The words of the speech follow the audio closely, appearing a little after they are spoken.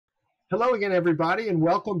Hello again, everybody, and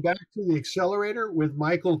welcome back to the Accelerator with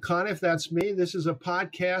Michael Conniff. That's me. This is a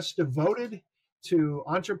podcast devoted to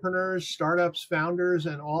entrepreneurs, startups, founders,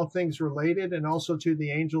 and all things related, and also to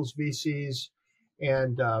the angels, VCs,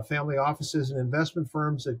 and family offices and investment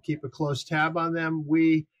firms that keep a close tab on them.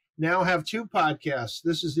 We now have two podcasts.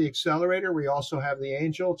 This is the Accelerator. We also have the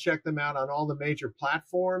Angel. Check them out on all the major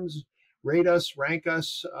platforms. Rate us, rank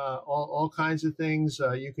us, all kinds of things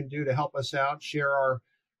you can do to help us out. Share our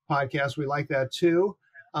podcast. We like that too.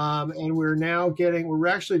 And we're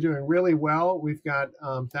actually doing really well. We've got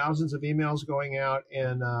thousands of emails going out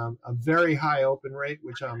and a very high open rate,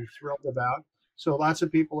 which I'm thrilled about. So lots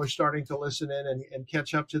of people are starting to listen in and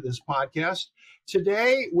catch up to this podcast.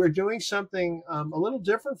 Today, we're doing something a little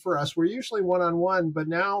different for us. We're usually one-on-one, but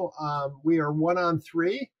now we are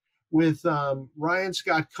one-on-three with Ryan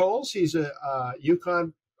Scott Coles. He's a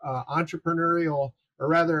UConn entrepreneurial, or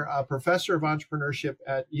rather a professor of entrepreneurship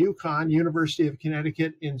at UConn, University of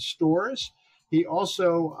Connecticut in Stores. He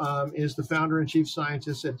also is the founder and chief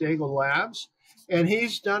scientist at Daigle Labs. And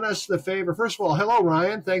he's done us the favor. First of all, hello,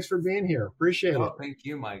 Ryan. Thanks for being here. Appreciate it. Thank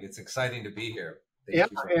you, Mike. It's exciting to be here.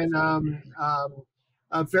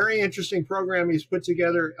 A very interesting program he's put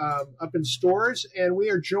together up in Stores. And we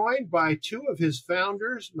are joined by two of his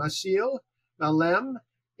founders. Massyl Malem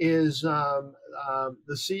is the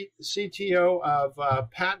CTO of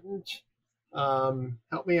Patent.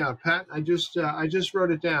 Help me out, Pat. I just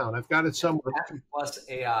wrote it down. I've got it somewhere. PatentPlus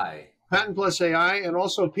AI. PatentPlus AI, and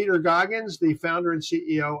also Peter Goggins, the founder and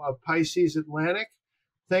CEO of Pisces Atlantic.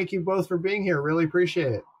 Thank you both for being here. Really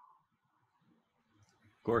appreciate it.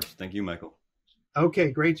 Of course. Thank you, Michael.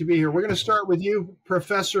 Okay, great to be here. We're going to start with you,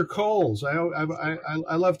 Professor Coles.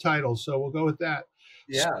 I love titles, so we'll go with that.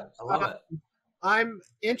 Yeah, I love it. I'm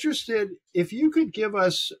interested if you could give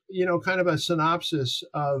us, kind of a synopsis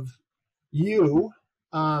of you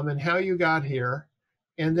and how you got here,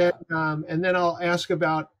 and then I'll ask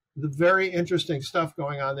about the very interesting stuff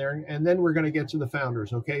going on there, and then we're going to get to the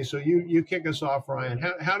founders. Okay, so you kick us off, Ryan.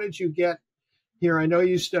 How did you get here? I know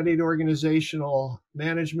you studied organizational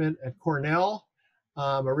management at Cornell.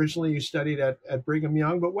 Originally, you studied at Brigham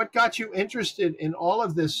Young, but what got you interested in all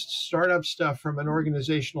of this startup stuff from an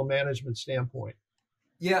organizational management standpoint?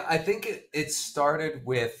 Yeah, I think it started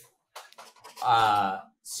with,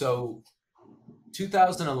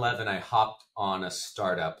 2011, I hopped on a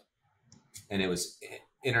startup, and it was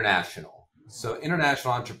international. So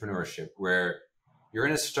international entrepreneurship, where you're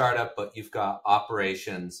in a startup, but you've got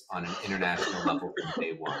operations on an international level from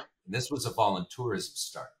day one. And this was a volunteerism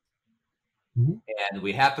startup. Mm-hmm. And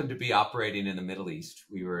we happened to be operating in the Middle East.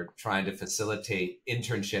 We were trying to facilitate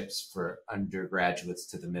internships for undergraduates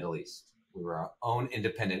to the Middle East. We were our own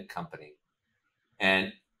independent company.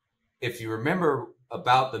 And if you remember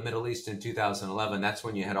about the Middle East in 2011, that's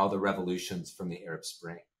when you had all the revolutions from the Arab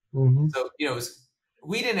Spring. Mm-hmm. So,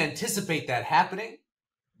 we didn't anticipate that happening,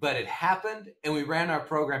 but it happened, and we ran our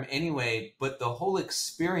program anyway. But the whole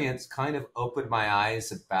experience kind of opened my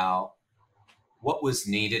eyes about what was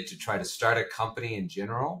needed to try to start a company in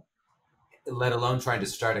general, let alone trying to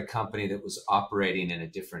start a company that was operating in a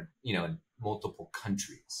different, in multiple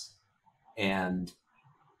countries. And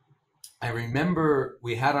I remember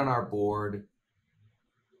we had on our board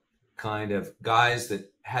kind of guys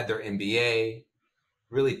that had their MBA,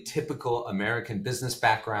 really typical American business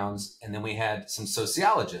backgrounds. And then we had some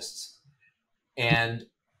sociologists. And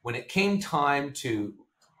when it came time to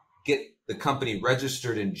get the company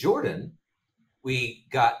registered in Jordan, we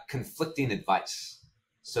got conflicting advice.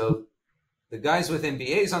 So the guys with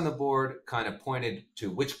MBAs on the board kind of pointed to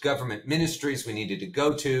which government ministries we needed to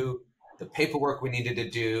go to, the paperwork we needed to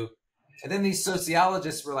do. And then these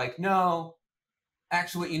sociologists were like, no,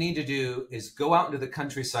 actually what you need to do is go out into the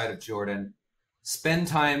countryside of Jordan, spend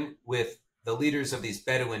time with the leaders of these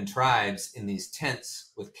Bedouin tribes in these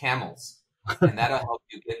tents with camels, and that'll help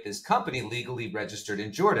you get this company legally registered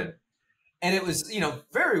in Jordan. And it was,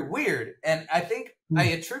 very weird. And I think I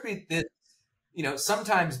attribute this,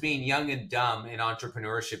 sometimes being young and dumb in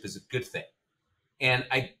entrepreneurship is a good thing. And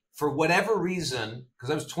for whatever reason, because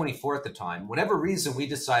I was 24 at the time, whatever reason, we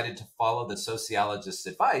decided to follow the sociologist's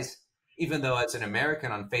advice, even though as an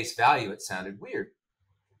American on face value, it sounded weird.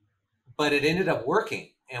 But it ended up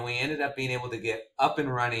working, and we ended up being able to get up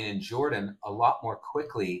and running in Jordan a lot more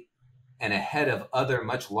quickly and ahead of other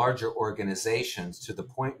much larger organizations, to the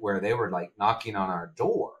point where they were like knocking on our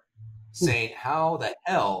door saying, how the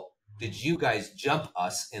hell did you guys jump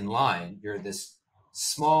us in line? You're this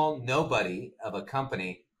small nobody of a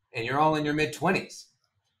company, and you're all in your mid-20s.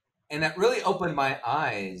 And that really opened my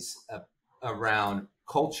eyes around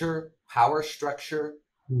culture, power structure,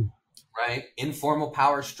 right? Informal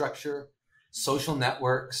power structure, social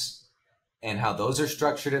networks, and how those are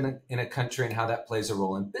structured in a country and how that plays a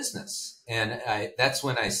role in business. And that's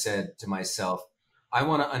when I said to myself, I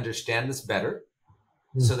want to understand this better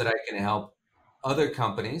so that I can help other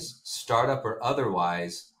companies, startup or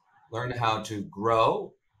otherwise, learn how to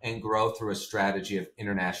grow and grow through a strategy of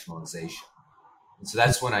internationalization. And so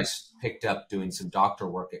that's when I picked up doing some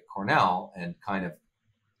doctoral work at Cornell and kind of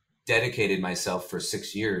dedicated myself for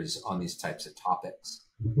 6 years on these types of topics.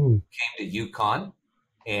 Came to UConn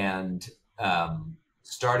and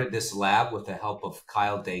started this lab with the help of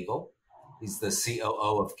Kyle Daigle. He's the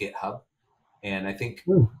COO of GitHub. And I think,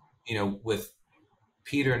 with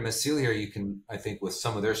Peter and Massyl here, you can, I think, with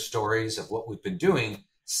some of their stories of what we've been doing,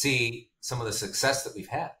 see some of the success that we've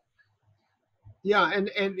had. Yeah,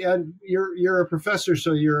 and you're a professor,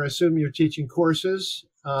 so I assume you're teaching courses,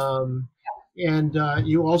 and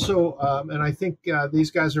you also, and I think these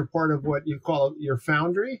guys are part of what you call your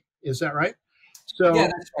Foundry. Is that right? So yeah,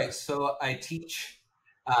 that's right. So I teach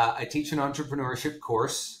an entrepreneurship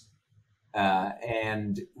course,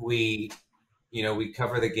 and we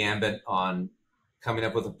cover the gambit on coming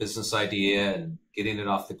up with a business idea and getting it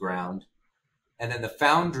off the ground. And then the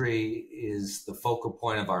Foundry is the focal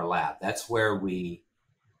point of our lab. That's where we,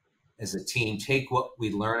 as a team, take what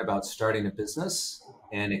we learn about starting a business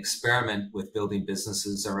and experiment with building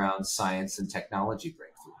businesses around science and technology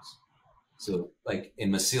breakthroughs. So like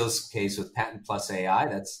in Massyl's case with PatentPlus AI,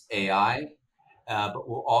 that's AI, but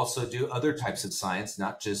we'll also do other types of science,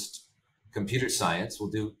 not just computer science. We'll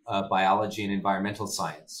do biology and environmental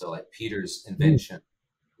science. So like Peter's invention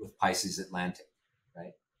with Pisces Atlantic,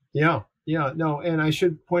 right? Yeah. No, and I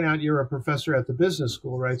should point out you're a professor at the business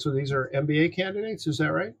school, right? So these are MBA candidates, is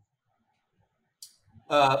that right?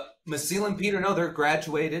 Massyl and Peter, no, they're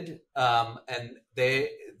graduated, and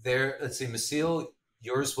they're let's see, Massyl,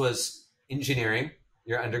 yours was engineering,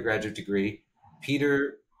 your undergraduate degree.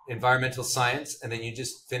 Peter, environmental science, and then you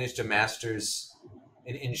just finished a master's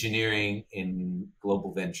in engineering in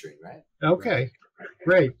global venturing, right? Okay,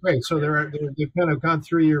 great. So they've kind of gone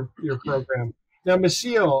through your program. Now,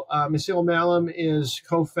 Massyl Malem is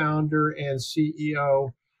co-founder and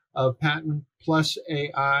CEO of PatentPlus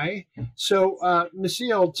AI. So,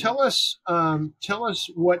 Massyl, tell us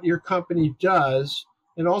what your company does,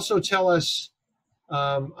 and also tell us.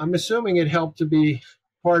 I'm assuming it helped to be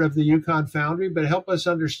part of the UConn Foundry, but help us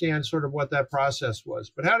understand sort of what that process was.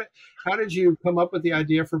 But how did you come up with the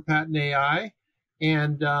idea for Patent AI,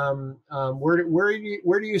 and where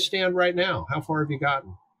do you stand right now? How far have you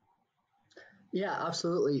gotten? Yeah,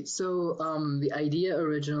 absolutely. So the idea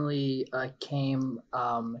originally came,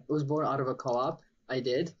 it was born out of a co-op I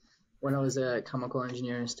did when I was a chemical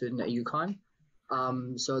engineering student at UConn.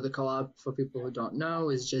 So the co-op, for people who don't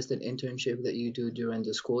know, is just an internship that you do during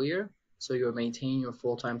the school year. So you're maintaining your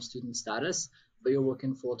full-time student status, but you're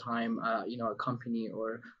working full-time, a company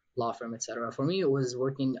or law firm, etc. For me, it was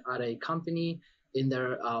working at a company in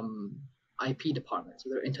their IP department, so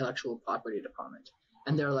their intellectual property department.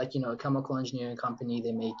 And they're like, a chemical engineering company.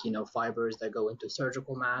 They make, fibers that go into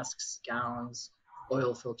surgical masks, gowns,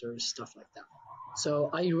 oil filters, stuff like that. So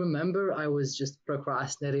I remember I was just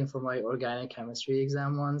procrastinating for my organic chemistry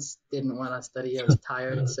exam once. Didn't want to study. I was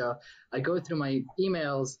tired. So I go through my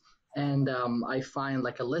emails and I find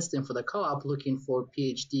like a listing for the co-op looking for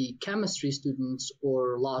Ph.D. chemistry students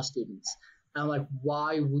or law students. And I'm like,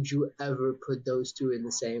 why would you ever put those two in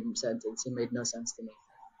the same sentence? It made no sense to me.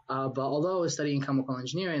 But although I was studying chemical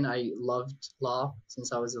engineering, I loved law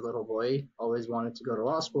since I was a little boy, always wanted to go to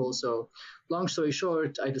law school. So long story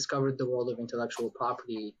short, I discovered the world of intellectual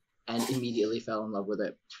property and immediately fell in love with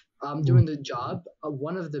it. During the job,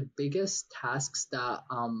 one of the biggest tasks that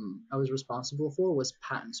I was responsible for was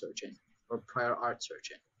patent searching or prior art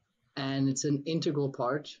searching. And it's an integral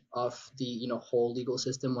part of the whole legal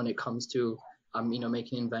system when it comes to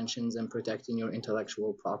making inventions and protecting your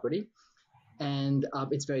intellectual property. And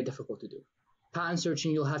it's very difficult to do. Patent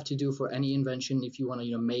searching you'll have to do for any invention if you want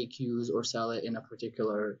to make, use, or sell it in a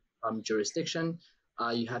particular jurisdiction.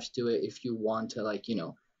 You have to do it if you want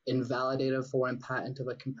to invalidate a foreign patent of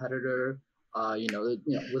a competitor.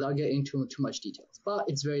 Without getting into too much details. But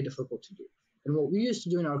it's very difficult to do. And what we used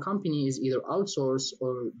to do in our company is either outsource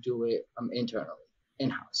or do it internally,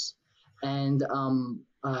 in-house. And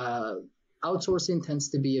outsourcing tends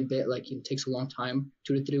to be a bit like it takes a long time,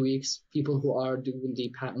 2 to 3 weeks. People who are doing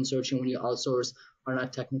the patent searching when you outsource are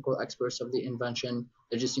not technical experts of the invention.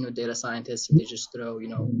 They're just, data scientists, and they just throw,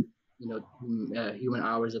 human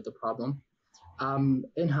hours at the problem.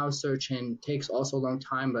 In-house searching takes also a long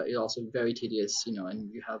time, but it's also very tedious,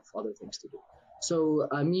 and you have other things to do. So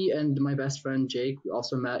me and my best friend Jake, we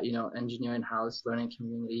also met, engineering house, learning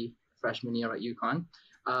community, freshman year at UConn.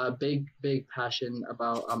 Big passion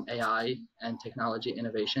about AI and technology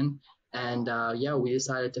innovation. And we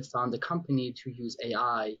decided to found a company to use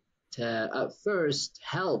AI to at first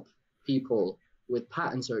help people with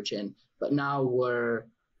patent searching, but now we're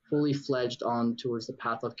fully fledged on towards the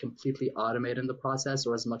path of completely automating the process,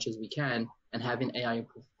 or as much as we can, and having AI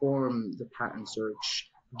perform the patent search,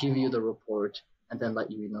 give you the report, and then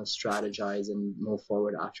let you, strategize and move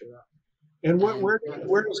forward after that. And where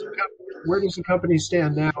does the company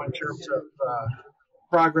stand now in terms of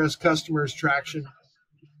progress, customers, traction,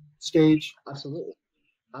 stage?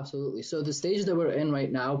 Absolutely. So the stage that we're in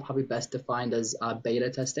right now, probably best defined as beta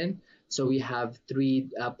testing. So we have 3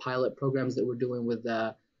 pilot programs that we're doing with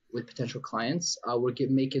potential clients. We're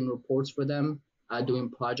making reports for them, doing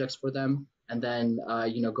projects for them, and then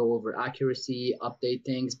go over accuracy, update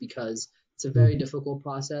things, because it's a very difficult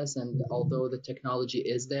process. And although the technology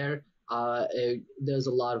is there, there's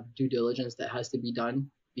a lot of due diligence that has to be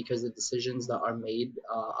done, because the decisions that are made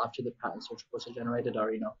after the patent search reports are generated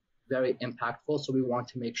are very impactful. So we want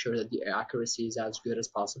to make sure that the accuracy is as good as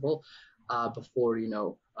possible before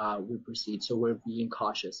we proceed. So we're being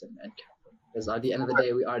cautious and careful, because at the end of the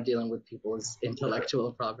day, we are dealing with people's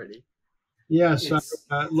intellectual property. Yes, it's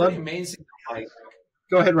love. Amazing.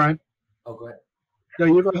 Go ahead, Ryan. Oh, go ahead. No,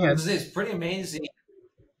 you go ahead. It's pretty amazing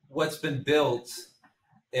what's been built.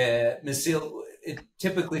 Massyl, it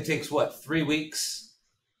typically takes 3 weeks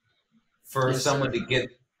for someone to get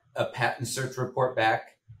a patent search report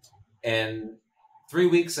back, and 3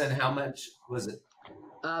 weeks. And how much was it?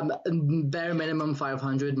 Bare minimum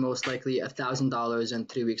 500, most likely $1,000, and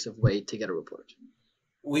 3 weeks of wait to get a report.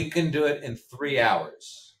 We can do it in 3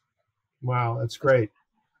 hours. Wow, that's great.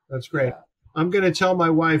 That's great. Yeah. I'm going to tell my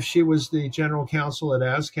wife. She was the general counsel at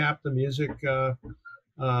ASCAP, the music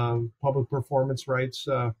public performance rights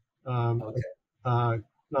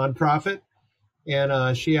nonprofit,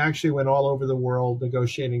 and she actually went all over the world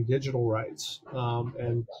negotiating digital rights.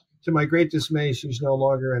 And to my great dismay, she's no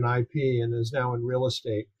longer in IP and is now in real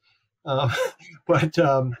estate. But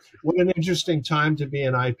what an interesting time to be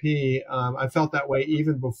in IP. I felt that way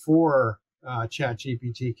even before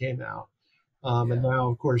ChatGPT came out. And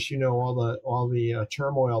now, of course, all the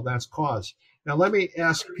turmoil that's caused. Now, let me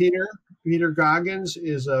ask Peter. Peter Goggins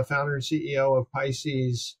is a founder and CEO of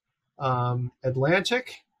Pisces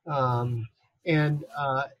Atlantic, and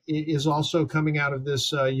is also coming out of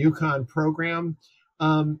this UConn program.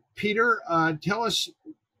 Peter, tell us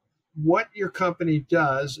what your company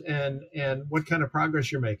does and what kind of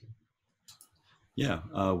progress you're making. Yeah,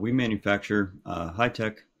 we manufacture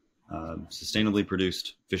high-tech, sustainably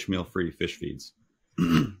produced fish meal-free fish feeds.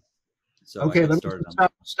 So okay, let me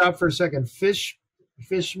stop for a second. Fish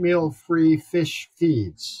meal-free fish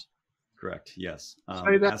feeds. Correct. Yes.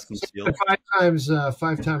 Say that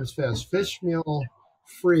five times fast. Fish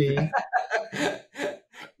meal-free.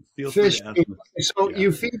 Fish feed. So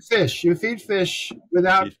you feed fish. You feed fish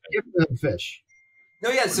without giving them fish. No,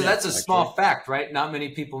 yeah. So that's a small fact, right? Not many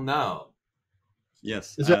people know.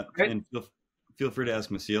 Yes. Is that right? And feel free to ask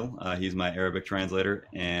Massyl. He's my Arabic translator,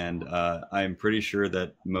 and I'm pretty sure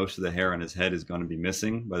that most of the hair on his head is going to be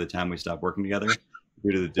missing by the time we stop working together,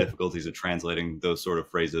 due to the difficulties of translating those sort of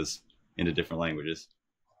phrases into different languages.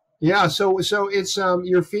 Yeah. So it's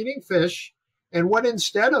you're feeding fish, and what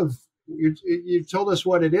instead of you told us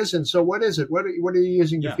what it isn't. So what is it? What are you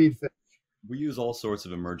using to feed fish? We use all sorts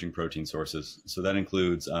of emerging protein sources. So that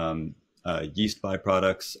includes yeast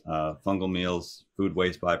byproducts, fungal meals, food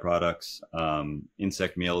waste byproducts,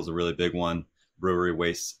 insect meal is a really big one, brewery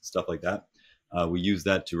waste, stuff like that. We use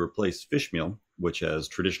that to replace fish meal, which has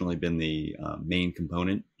traditionally been the main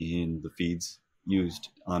component in the feeds used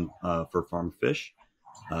for farmed fish.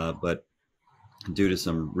 But due to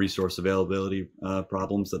some resource availability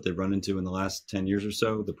problems that they've run into in the last 10 years or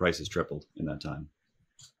so, the price has tripled in that time.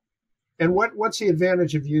 And what's the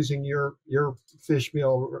advantage of using your fish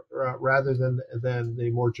meal rather than the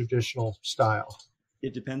more traditional style?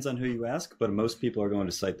 It depends on who you ask, but most people are going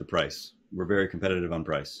to cite the price. We're very competitive on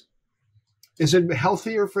price. Is it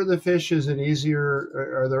healthier for the fish? Is it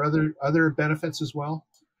easier? Are there other benefits as well?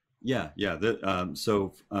 Yeah.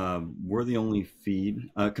 So we're the only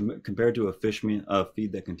feed compared to a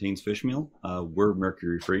feed that contains fish meal. We're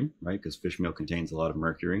mercury free, right? Because fish meal contains a lot of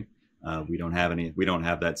mercury. We don't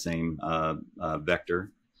have that same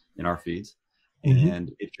vector in our feeds. Mm-hmm.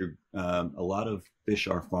 And if you're a lot of fish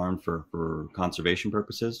are farmed for conservation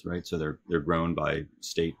purposes, right? So they're grown by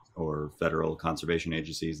state or federal conservation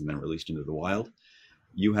agencies and then released into the wild.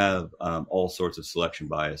 You have all sorts of selection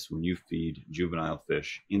bias when you feed juvenile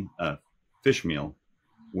fish fish meal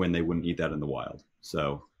when they wouldn't eat that in the wild.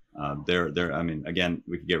 So I mean, again,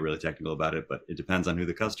 we could get really technical about it, but it depends on who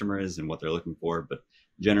the customer is and what they're looking for. But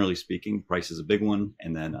generally speaking, price is a big one.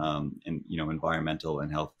 And then, environmental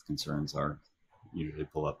and health concerns are usually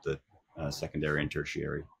pull up the secondary and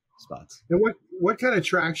tertiary spots. And what kind of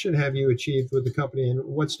traction have you achieved with the company, and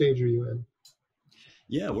what stage are you in?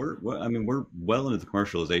 Yeah, we're well into the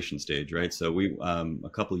commercialization stage, right? So we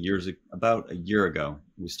about a year ago,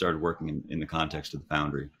 we started working in the context of the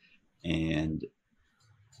Foundry, and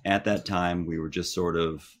at that time we were just sort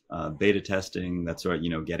of beta testing, that sort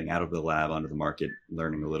of, getting out of the lab onto the market,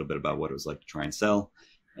 learning a little bit about what it was like to try and sell,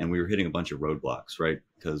 and we were hitting a bunch of roadblocks, right?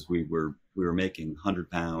 Because we were making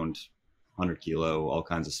 100-pound, 100-kilo, all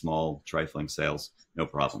kinds of small trifling sales, no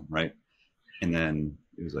problem, right? And then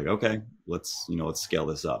it was like, okay, let's scale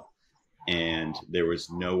this up. And there was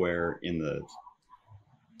nowhere in the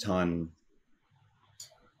 2-ton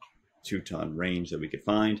range that we could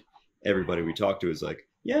find. Everybody we talked to was like,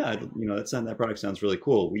 yeah, that product sounds really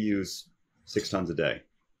cool. We use 6 tons a day.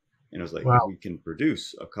 And it was like, wow, we can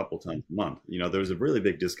produce a couple tons a month. There was a really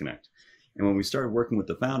big disconnect. And when we started working with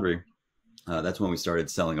the Foundry, that's when we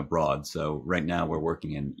started selling abroad. So right now we're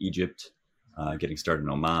working in Egypt, getting started in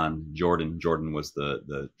Oman, Jordan. Jordan was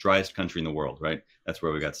the driest country in the world, right? That's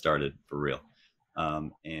where we got started for real.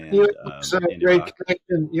 You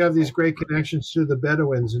have these great connections to the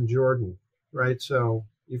Bedouins in Jordan, right? So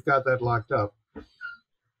you've got that locked up.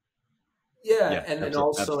 Yeah, and then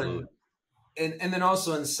also and then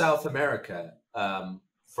also in South America,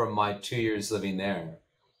 from my 2 years living there.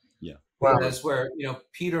 Yeah, wow. That's where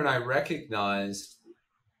Peter and I recognized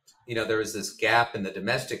there was this gap in the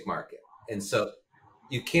domestic market. And so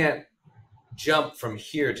you can't jump from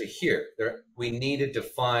here to here. We needed to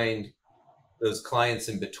find those clients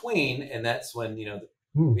in between. And that's when,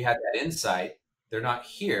 we had that insight. They're not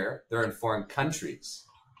here. They're in foreign countries.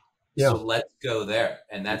 Yeah. So let's go there.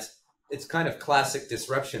 And it's kind of classic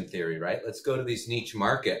disruption theory, right? Let's go to these niche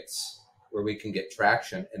markets where we can get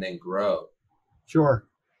traction and then grow. Sure.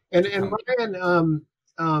 And Ryan,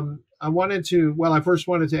 I first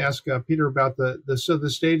wanted to ask Peter about the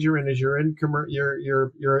stage you're in is you're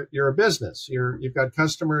a business. You've got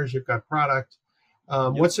customers, you've got product.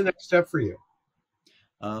 Yep. What's the next step for you?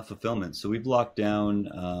 Fulfillment. So we've locked down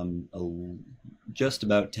just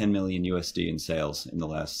about 10 million USD in sales in the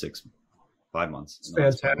last 5 months. It's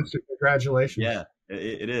fantastic. Congratulations. Yeah,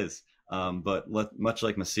 it is. But much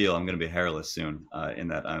like Massyl, I'm going to be hairless soon. In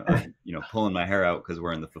that I'm pulling my hair out because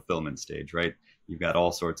we're in the fulfillment stage, right? You've got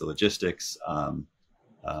all sorts of logistics,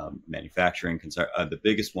 manufacturing. The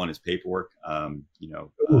biggest one is paperwork. Having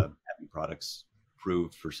products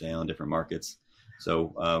approved for sale in different markets.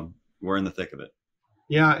 So we're in the thick of it.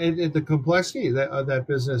 Yeah, the complexity of that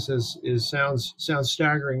business sounds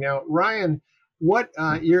staggering. Now, Ryan, what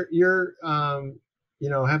you're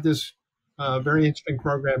have this very interesting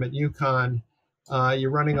program at UConn.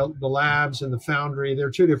 You're running the labs and the Foundry.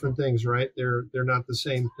 They're two different things, right? They're not the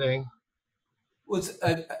same thing. Well,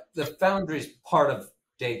 the Foundry is part of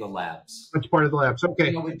Daigle Labs. That's part of the labs.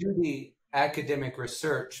 Okay. We do the academic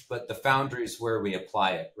research, but the Foundry is where we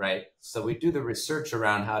apply it, right? So we do the research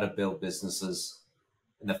around how to build businesses,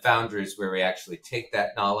 and the Foundry is where we actually take that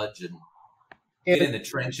knowledge and get in the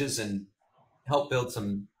trenches and help build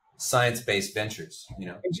some science-based ventures.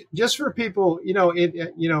 Just for people,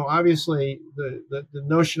 obviously the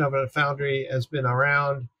notion of a Foundry has been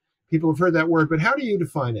around. People have heard that word, but how do you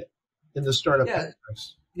define it in the startup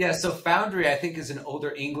context? Yeah, so Foundry, I think, is an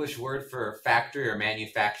older English word for factory or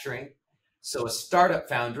manufacturing. So a startup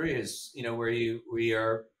Foundry is, where we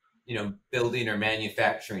are, building or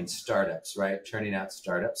manufacturing startups, right? Turning out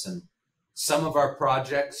startups. And some of our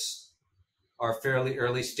projects are fairly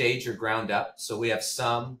early stage or ground up. So we have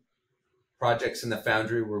some projects in the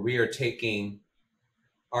Foundry where we are taking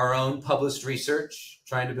our own published research,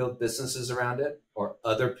 trying to build businesses around it, or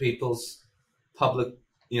other people's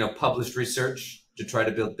published research to try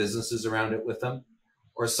to build businesses around it with them.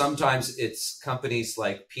 Or sometimes it's companies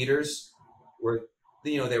like Peter's where,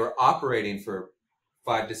 they were operating for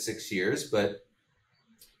 5 to 6 years, but,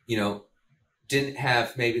 didn't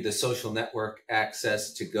have maybe the social network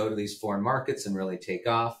access to go to these foreign markets and really take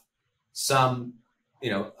off. Some,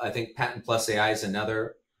 I think PatentPlus AI is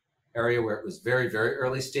another area where it was very, very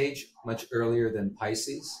early stage, much earlier than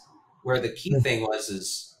Pisces, where the key thing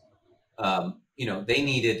is they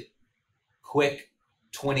needed quick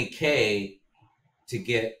 20K to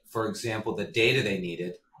get, for example, the data they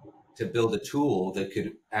needed to build a tool that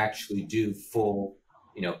could actually do full,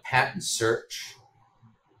 patent search,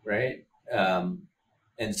 right? And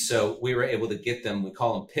And so we were able to get them, we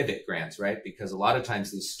call them pivot grants, right? Because a lot of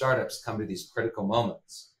times these startups come to these critical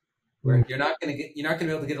moments where you're not going to be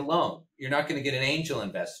able to get a loan. You're not going to get an angel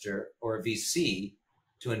investor or a VC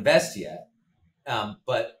to invest yet.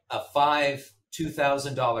 But a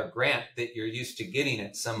 $2,000 grant that you're used to getting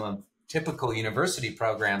at some of typical university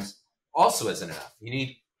programs also isn't enough. You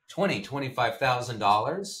need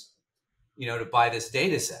 $25,000, to buy this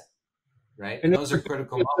data set, right? And those are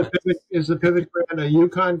critical moments. Is the pivot grant a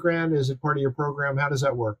UConn grant? Is it part of your program? How does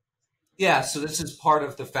that work? Yeah, so this is part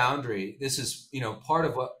of the Foundry. This is, part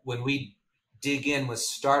of when we dig in with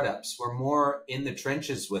startups, we're more in the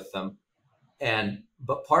trenches with them.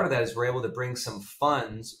 But part of that is we're able to bring some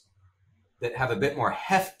funds that have a bit more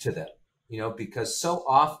heft to them, because so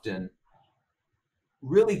often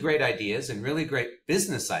really great ideas and really great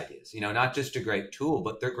business ideas, not just a great tool,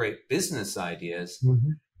 but they're great business ideas,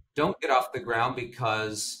 don't get off the ground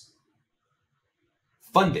because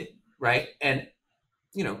funding, right? And,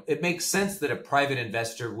 it makes sense that a private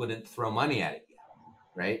investor wouldn't throw money at it yet,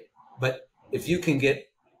 right? But if you can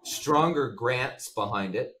get stronger grants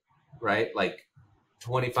behind it, right? Like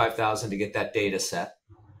 $25,000 to get that data set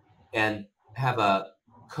and have a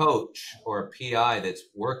coach or a PI that's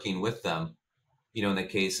working with them, in the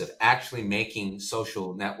case of actually making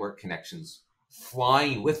social network connections,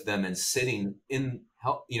 flying with them and sitting in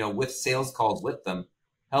help, with sales calls with them,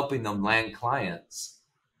 helping them land clients,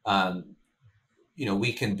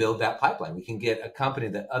 we can build that pipeline. We can get a company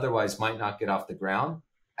that otherwise might not get off the ground,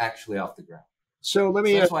 actually off the ground. So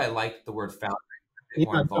that's why I like the word Foundry.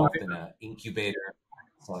 More involved in an incubator,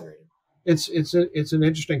 accelerator. It's an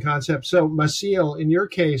interesting concept. So Massyl, in your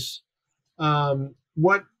case,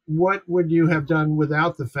 what would you have done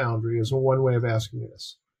without the Foundry? Is one way of asking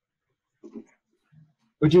this.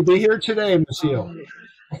 Would you be here today, Massyl?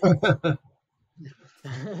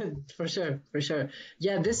 For sure.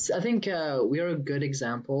 Yeah, I think we are a good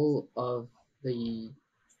example of the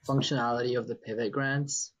functionality of the pivot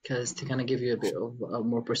grants, because to kind of give you a bit of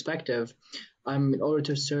more perspective, in order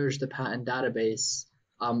to search the patent database,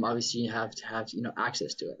 obviously you have to have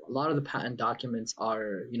access to it. A lot of the patent documents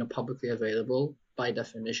are publicly available. By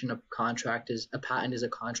definition, a patent is a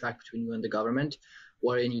contract between you and the government,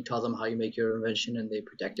 wherein you tell them how you make your invention and they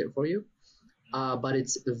protect it for you. But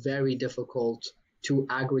it's very difficult to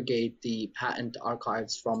aggregate the patent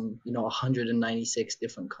archives from 196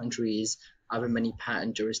 different countries, however many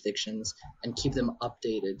patent jurisdictions, and keep them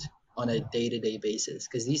updated on a day-to-day basis,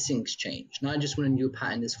 because these things change. Not just when a new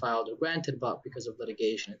patent is filed or granted, but because of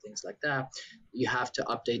litigation and things like that, you have to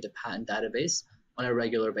update the patent database on a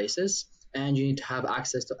regular basis, and you need to have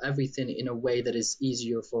access to everything in a way that is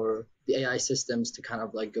easier for the AI systems to kind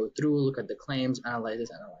of like go through, look at the claims, analyze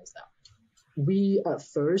this, analyze that. We at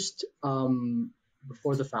first,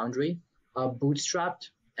 before the Foundry,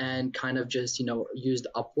 bootstrapped and kind of just used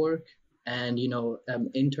Upwork and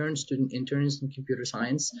student interns in computer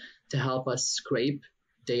science to help us scrape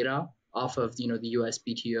data off of the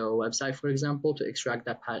USPTO website, for example, to extract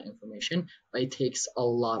that patent information. But it takes a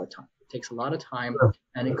lot of time.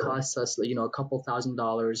 And it costs us a couple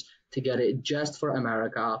 $1,000s to get it just for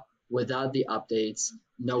America without the updates,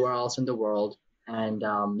 nowhere else in the world. And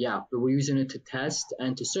we were using it to test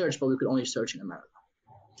and to search, but we could only search in America.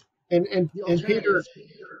 And Peter,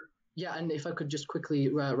 yeah, and if I could just quickly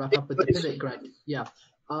wrap up with the pivot grant,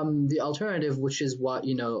 the alternative, which is what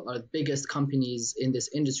our biggest companies in this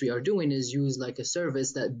industry are doing, is use like a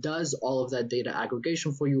service that does all of that data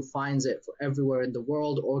aggregation for you, finds it for everywhere in the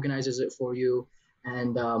world, organizes it for you,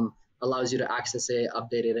 and allows you to access it,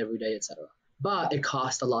 update it every day, etc. But it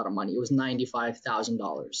cost a lot of money. It was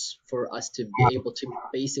 $95,000 for us to be able to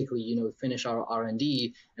basically, finish our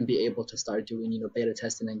R&D and be able to start doing, beta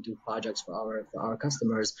testing and do projects for our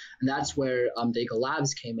customers. And that's where Daigle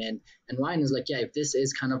Labs came in. And Ryan is like, yeah, if this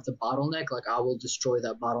is kind of the bottleneck, like I will destroy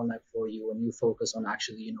that bottleneck for you and you focus on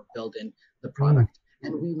actually, building the product.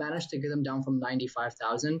 And we managed to get them down from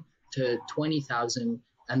 95,000 to 20,000.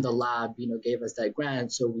 And the lab, gave us that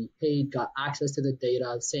grant. So we got access to the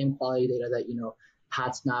data, same quality data that,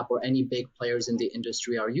 PatSnap or any big players in the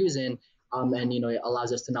industry are using. And, it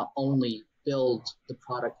allows us to not only build the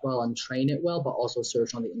product well and train it well, but also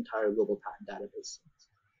search on the entire global patent database.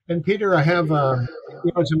 And Peter, I have,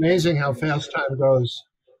 it's amazing how fast time goes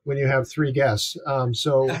when you have three guests.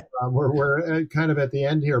 We're kind of at the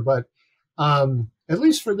end here, but at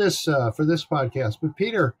least for this podcast. But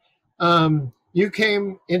Peter, you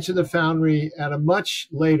came into the Foundry at a much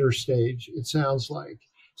later stage, it sounds like.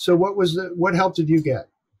 So what help did you get?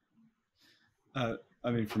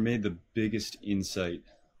 For me, the biggest insight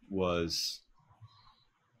was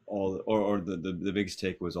the biggest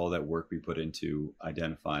take was all that work we put into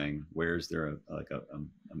identifying where's there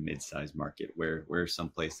a mid-sized market, where's some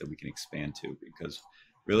place that we can expand to, because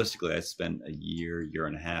realistically I spent a year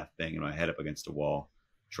and a half banging my head up against a wall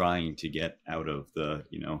trying to get out of the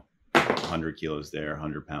 100 kilos there,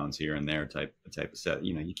 100 pounds here and there type of set.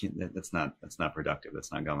 You can't, that's not productive,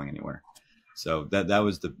 that's not going anywhere. So that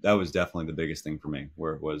was definitely the biggest thing for me,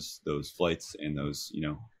 where it was those flights and those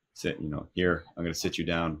sit, here, I'm going to sit you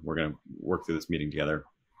down. We're going to work through this meeting together,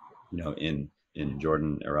 in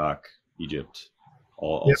Jordan, Iraq, Egypt,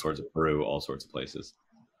 all sorts of Peru, all sorts of places.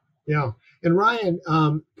 Yeah. And Ryan,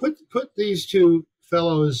 put these two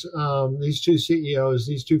fellows, these two CEOs,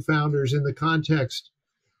 these two founders in the context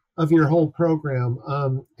of your whole program.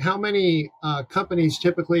 How many companies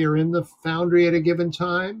typically are in the Foundry at a given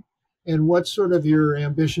time? And what's sort of your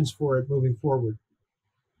ambitions for it moving forward?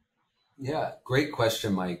 Yeah, great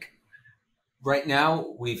question, Mike. Right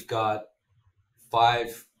now, we've got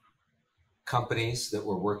 5 companies that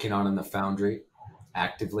we're working on in the Foundry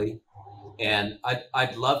actively. And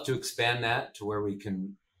I'd love to expand that to where we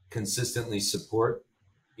can consistently support,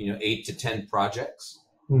 8 to 10 projects.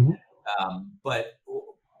 Mm-hmm. But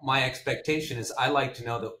my expectation is I like to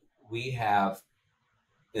know that we have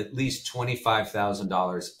at least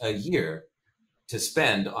 $25,000 a year to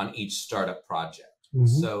spend on each startup project. Mm-hmm.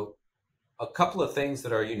 So a couple of things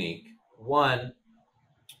that are unique. One,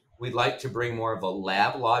 we'd like to bring more of a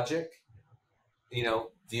lab logic,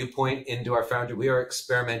 viewpoint into our Foundry. We are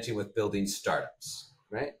experimenting with building startups,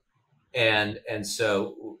 right? And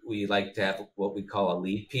so we like to have what we call a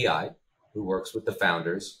lead PI who works with the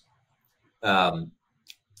founders.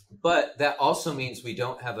 But that also means we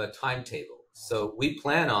don't have a timetable. So we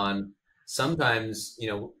plan on sometimes,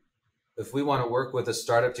 if we want to work with a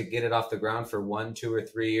startup to get it off the ground for 1, 2, or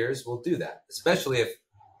 3 years, we'll do that. Especially if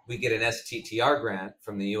we get an STTR grant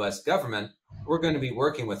from the US government, we're going to be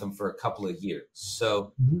working with them for a couple of years.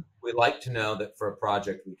 So we'd like to know that for a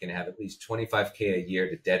project, we can have at least $25K a year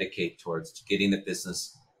to dedicate towards getting the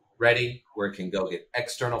business ready, where it can go get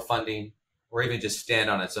external funding, or even just stand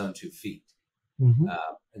on its own 2 feet. Mm-hmm.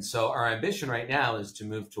 And so our ambition right now is to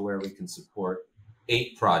move to where we can support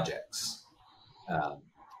 8 projects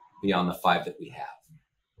beyond the 5 that we have.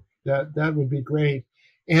 That would be great.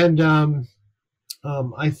 And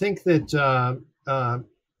I think that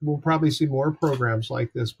we'll probably see more programs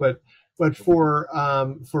like this. But for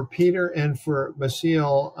Peter and for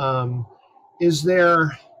Massyl, is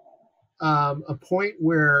there a point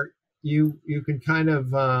where you can kind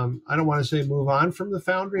of, I don't want to say move on from the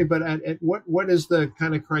Foundry, but at what is the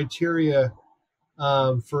kind of criteria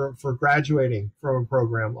for graduating from a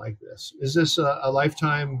program like this? Is this a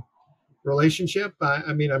lifetime relationship?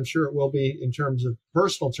 I mean, I'm sure it will be in terms of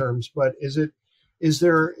personal terms, but is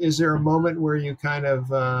there a moment where you kind of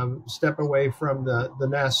step away from the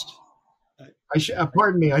nest?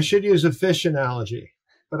 Pardon me, I should use a fish analogy,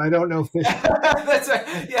 but I don't know fish. That's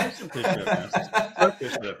right. Yeah.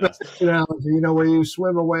 Fish analogy, where you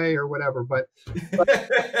swim away or whatever. But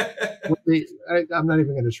I'm not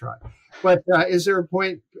even going to try. But is there a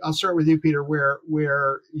point? I'll start with you, Peter, where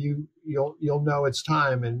you'll know it's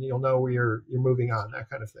time and you'll know where you're moving on, that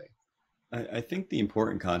kind of thing. I think the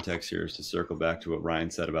important context here is to circle back to what Ryan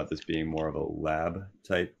said about this being more of a lab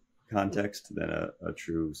type context than a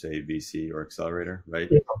true, say, VC or accelerator, right?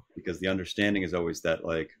 Yeah. Because the understanding is always that,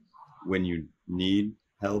 like, when you need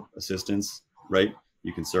help, assistance, right,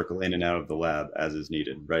 you can circle in and out of the lab as is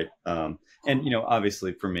needed, right? And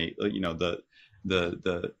obviously for me,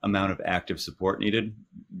 the amount of active support needed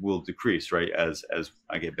will decrease, right? As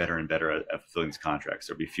I get better and better at fulfilling these contracts,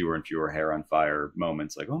 there'll be fewer and fewer hair on fire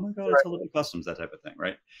moments, like, oh my God, it's Holiday Customs, that type of thing,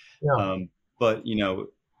 right? Yeah. But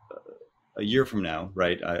a year from now,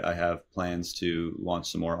 right, I have plans to launch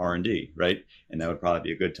some more R&D, right? And that would probably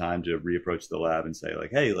be a good time to reapproach the lab and say,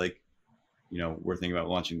 like, hey, like, we're thinking about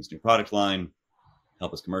launching this new product line,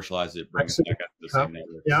 help us commercialize it, bring us back up to the same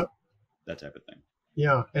network, that type of thing.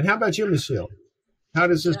 Yeah. And how about you, Massyl? How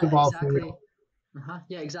does this evolve for you?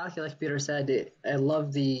 Yeah, exactly. Like Peter said, I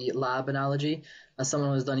love the lab analogy. As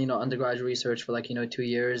someone who's done, undergraduate research for 2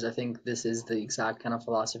 years, I think this is the exact kind of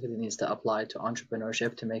philosophy that needs to apply to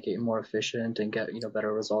entrepreneurship to make it more efficient and get,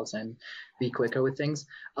 better results and be quicker with things.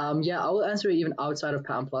 I will answer it even outside of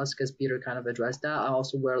PatentPlus because Peter kind of addressed that. I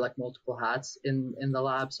also wear multiple hats in the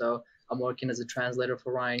lab. So I'm working as a translator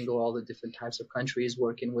for Ryan, go all the different types of countries,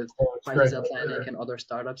 working with Pisces Atlantic and other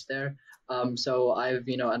startups there. So I've,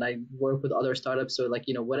 and I work with other startups. So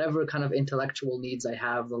whatever kind of intellectual needs I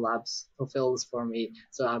have, the labs fulfills for me.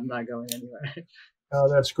 So I'm not going anywhere. Oh,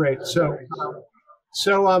 that's great. So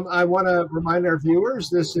So I want to remind our viewers,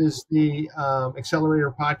 this is the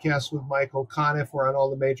Accelerator Podcast with Michael Conniff. We're on all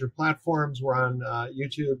the major platforms. We're on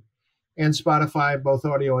YouTube and Spotify, both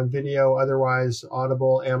audio and video. Otherwise,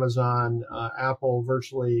 Audible, Amazon, Apple,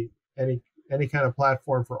 virtually any kind of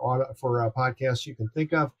platform for podcasts you can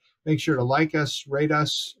think of. Make sure to like us, rate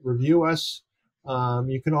us, review us.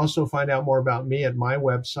 You can also find out more about me at my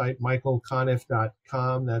website,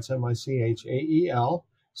 michaelconniff.com. That's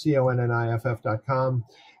MichaelConniff.com.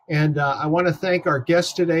 And I want to thank our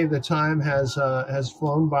guest today. The time has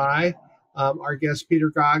flown by. Our guest, Peter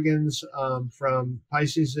Goggins from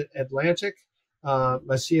Pisces Atlantic,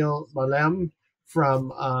 Massyl Malem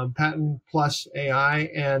from PatentPlus AI,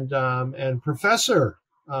 and Professor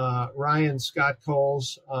Ryan Scott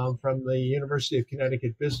Coles from the University of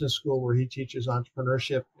Connecticut Business School, where he teaches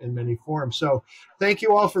entrepreneurship in many forms. So thank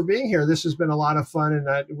you all for being here. This has been a lot of fun, and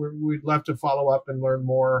we'd love to follow up and learn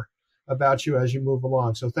more about you as you move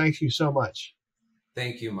along. So thank you so much.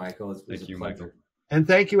 Thank you, Michael. Thank you, Michael. And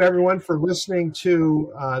thank you, everyone, for listening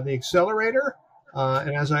to the Accelerator.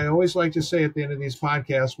 And as I always like to say at the end of these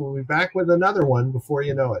podcasts, we'll be back with another one before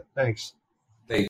you know it. Thanks.